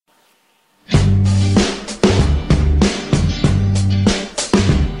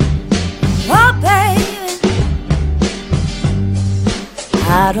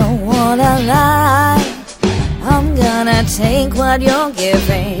take what you're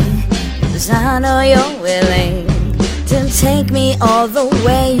giving, 'cause I know you're willing to take me all the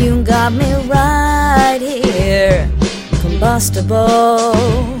way. You got me right here, combustible,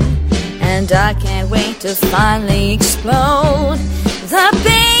 and I can't wait to finally explode. The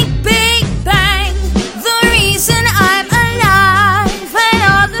big, big bang, the reason I'm alive. When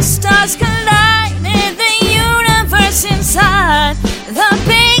all the stars collide in the universe inside. The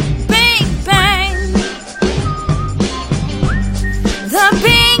big, big bang. The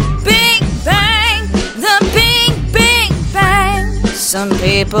big, big bang. The big, big bang. Some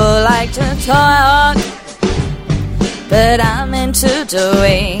people like to talk, but I'm into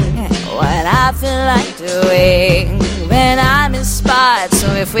doing what I feel like doing when I'm inspired. So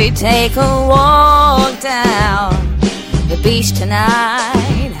if we take a walk down the beach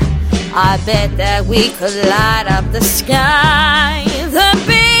tonight, I bet that we could light up the sky. The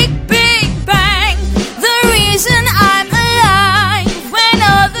big, big bang, the reason I'm alive. When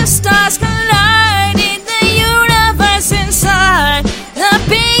all the stars collide in the universe inside. The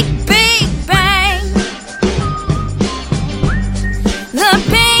big, big bang. The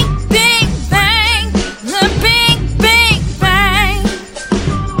big, big bang. The big, big bang.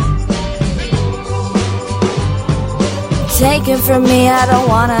 Take it from me, I don't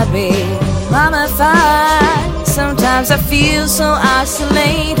wanna be mummified. Sometimes I feel so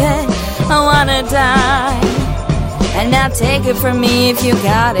isolated, I wanna die. And now take it from me if you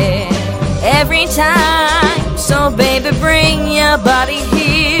got it every time. So baby, bring your body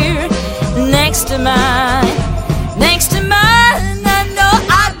here, next to mine, next to mine. I know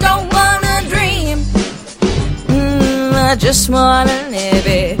I don't wanna dream, I just wanna live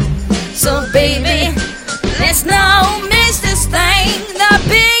it.